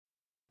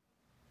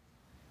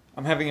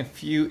I'm having a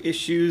few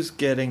issues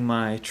getting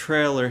my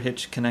trailer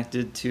hitch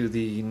connected to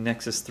the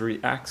Nexus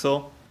 3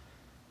 axle,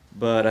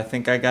 but I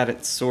think I got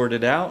it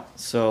sorted out.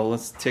 So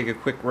let's take a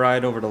quick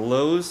ride over to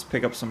Lowe's,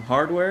 pick up some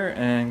hardware,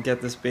 and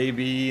get this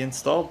baby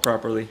installed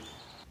properly.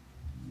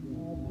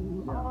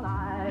 All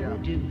I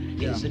do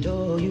is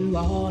adore you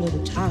all of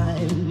the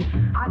time.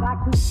 I like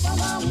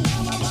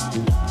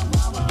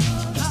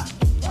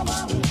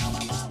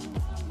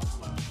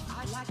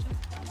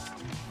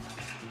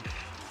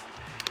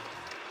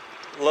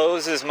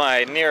Lowe's is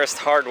my nearest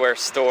hardware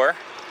store.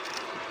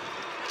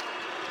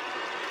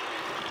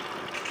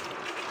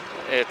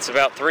 It's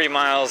about 3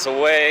 miles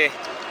away,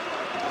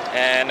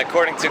 and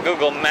according to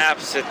Google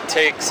Maps it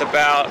takes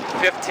about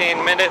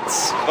 15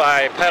 minutes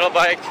by pedal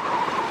bike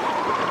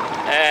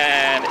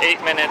and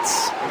 8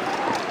 minutes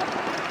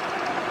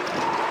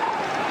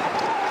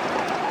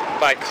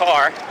by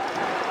car.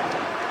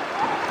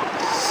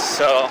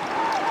 So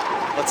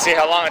let's see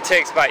how long it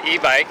takes by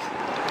e-bike.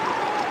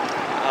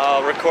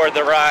 I'll record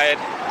the ride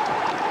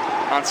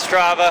on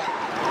Strava.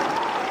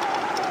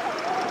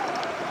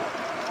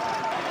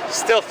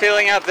 Still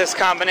feeling out this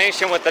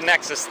combination with the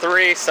Nexus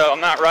 3, so I'm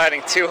not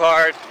riding too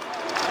hard,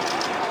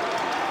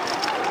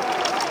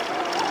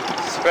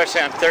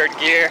 especially on third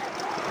gear,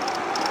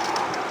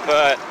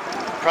 but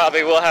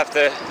probably will have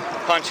to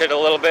punch it a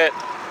little bit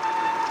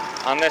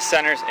on this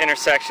center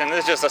intersection. This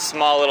is just a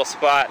small little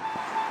spot.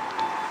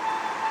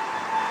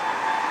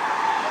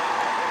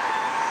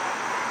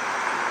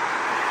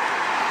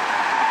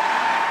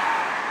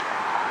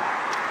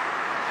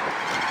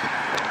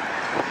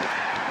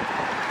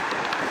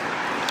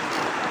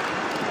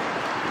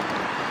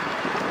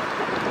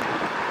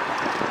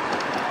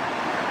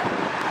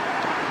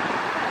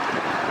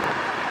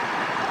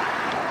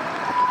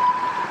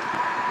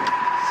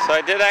 So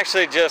I did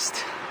actually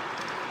just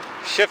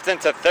shift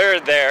into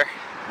third there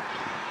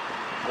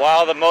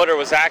while the motor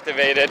was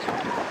activated.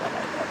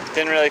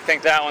 Didn't really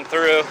think that one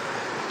through,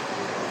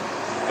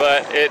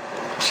 but it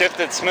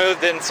shifted smooth,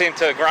 didn't seem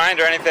to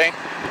grind or anything.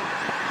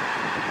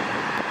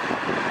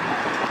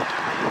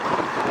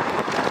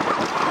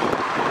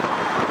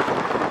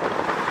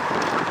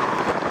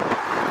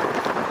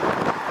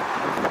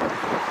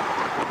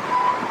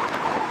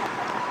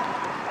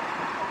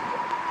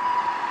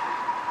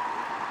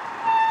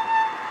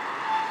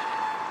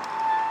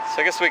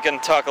 So I guess we can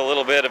talk a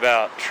little bit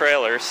about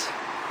trailers.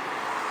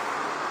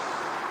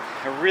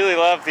 I really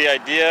love the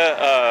idea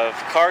of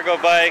cargo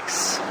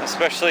bikes,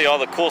 especially all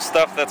the cool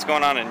stuff that's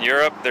going on in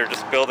Europe. They're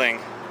just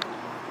building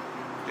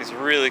these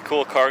really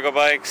cool cargo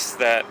bikes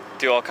that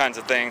do all kinds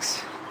of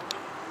things.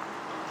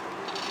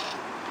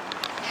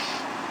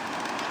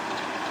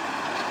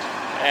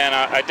 And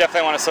I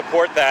definitely want to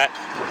support that,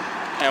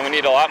 and we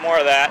need a lot more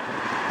of that.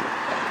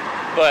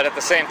 But at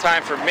the same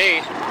time, for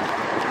me,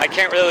 I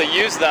can't really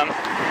use them.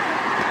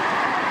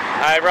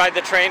 I ride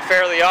the train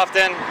fairly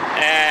often,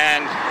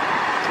 and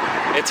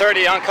it's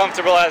already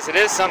uncomfortable as it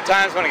is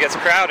sometimes when it gets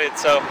crowded,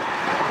 so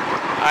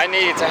I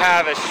need to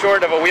have as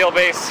short of a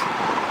wheelbase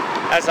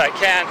as I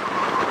can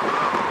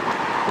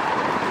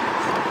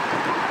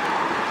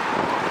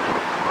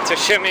to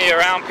shimmy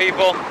around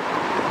people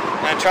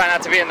and try not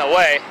to be in the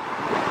way.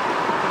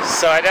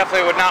 So I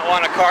definitely would not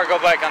want a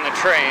cargo bike on the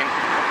train.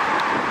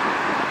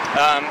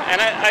 And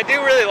I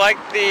do really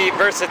like the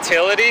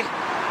versatility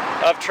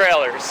of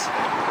trailers.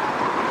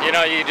 You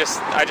know,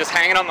 I just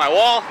hang it on my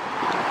wall,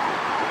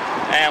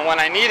 and when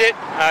I need it,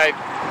 I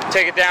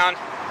take it down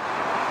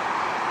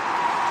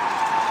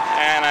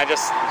and I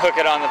just hook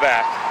it on the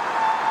back.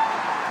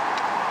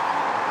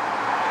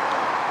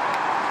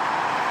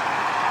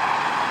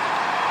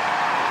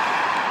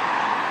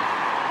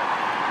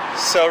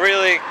 So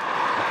really,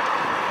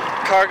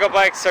 cargo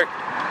bikes are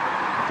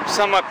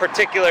somewhat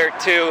particular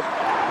to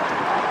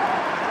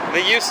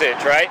the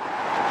usage, right?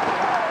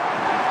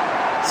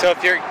 So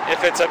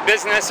if it's a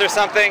business or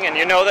something and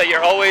you know that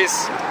you're always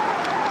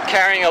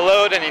carrying a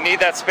load and you need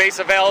that space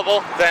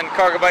available, then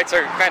cargo bikes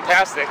are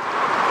fantastic.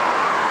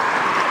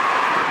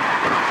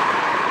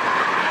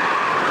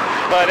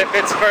 But if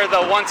it's for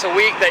the once a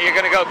week that you're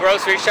going to go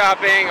grocery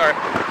shopping or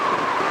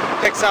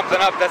pick something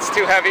up that's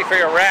too heavy for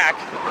your rack,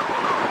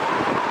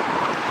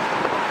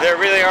 there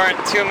really aren't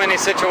too many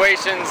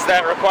situations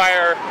that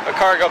require a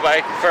cargo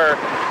bike for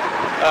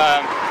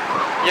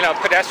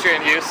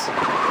pedestrian use,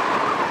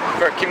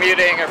 for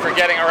commuting or for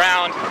getting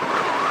around.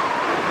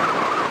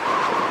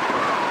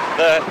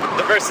 The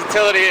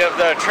versatility of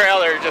the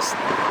trailer just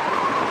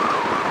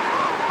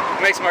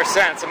makes more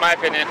sense, in my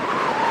opinion.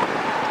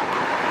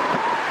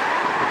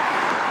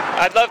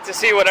 I'd love to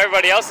see what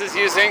everybody else is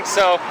using,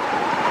 so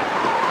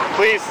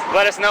please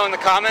let us know in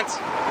the comments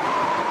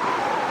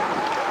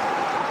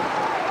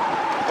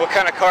what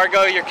kind of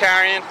cargo you're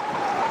carrying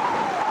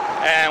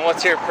and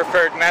what's your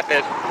preferred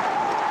method.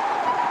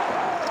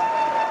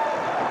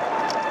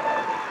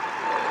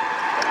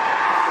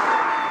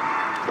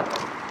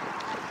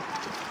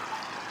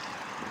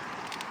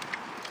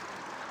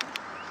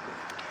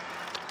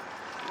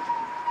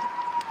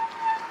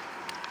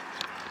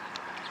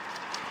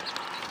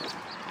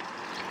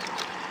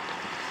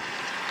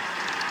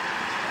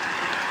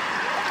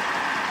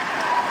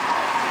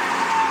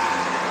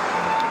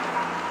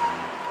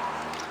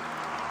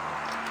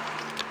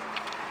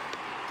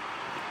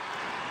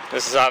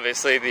 This is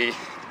obviously the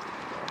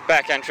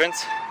back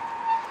entrance,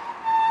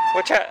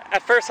 which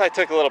at first I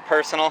took a little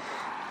personal.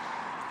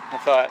 I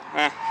thought,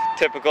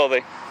 typical,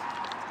 they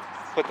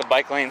put the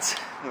bike lanes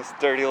in this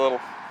dirty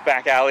little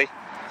back alley,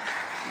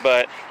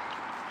 but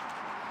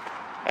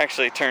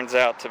actually turns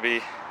out to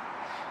be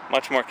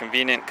much more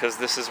convenient because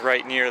this is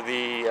right near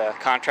the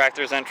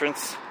contractor's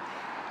entrance.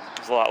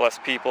 There's a lot less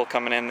people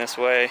coming in this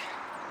way,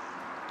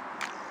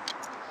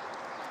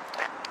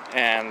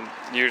 and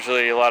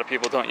usually a lot of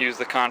people don't use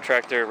the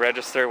contractor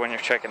register when you're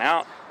checking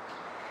out,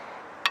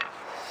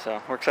 so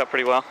it works out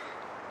pretty well.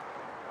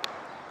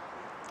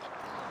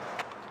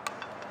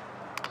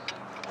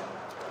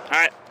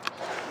 Alright,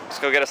 let's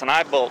go get us an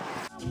eye bolt.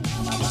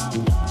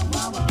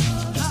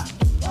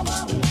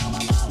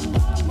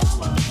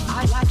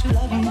 I'd like to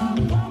love you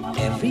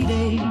every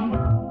day.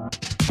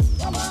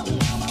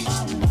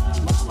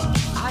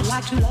 I'd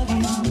like to love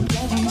you,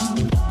 love you.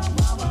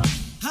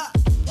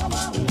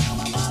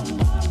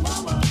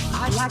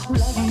 I'd like to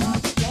love you,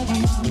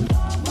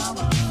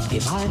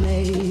 if I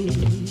may,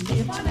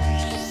 if I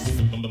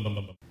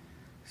may.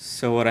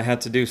 So what I had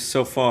to do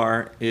so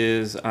far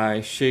is I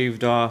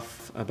shaved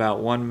off about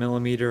 1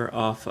 millimeter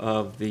off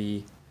of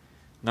the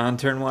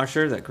non-turn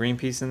washer, that green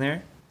piece in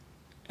there,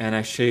 and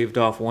I shaved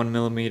off 1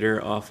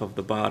 millimeter off of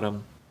the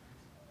bottom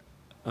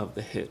of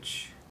the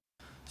hitch.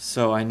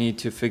 So I need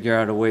to figure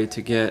out a way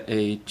to get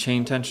a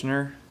chain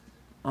tensioner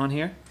on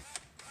here.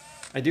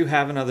 I do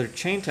have another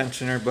chain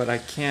tensioner, but I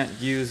can't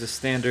use a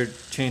standard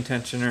chain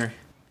tensioner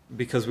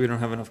because we don't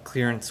have enough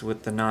clearance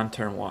with the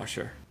non-turn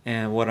washer.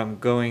 And what I'm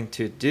going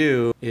to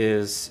do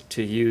is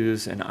to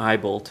use an eye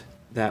bolt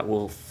that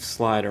will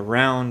slide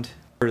around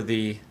for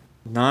the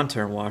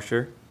non-turn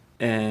washer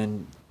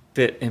and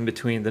fit in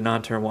between the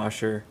non-turn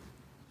washer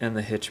and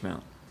the hitch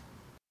mount.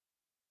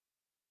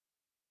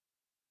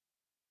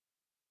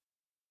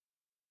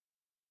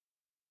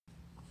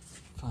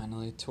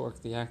 Finally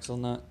torque the axle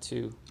nut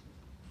to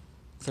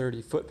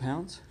 30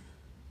 foot-pounds,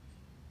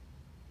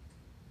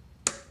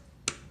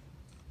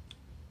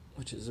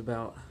 which is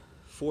about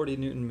 40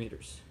 Newton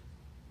meters.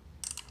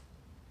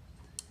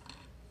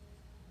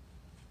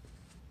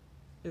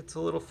 It's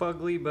a little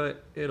fugly,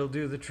 but it'll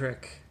do the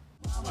trick.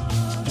 I'd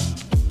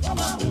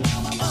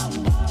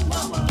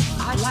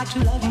like to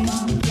love you,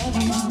 love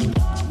you.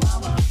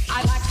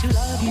 I'd like to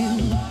love you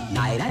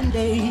night and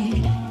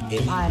day,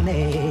 if I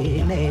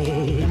may,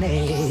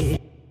 may.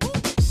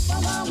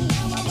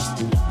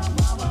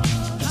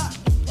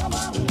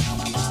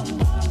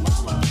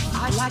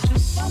 I'd like to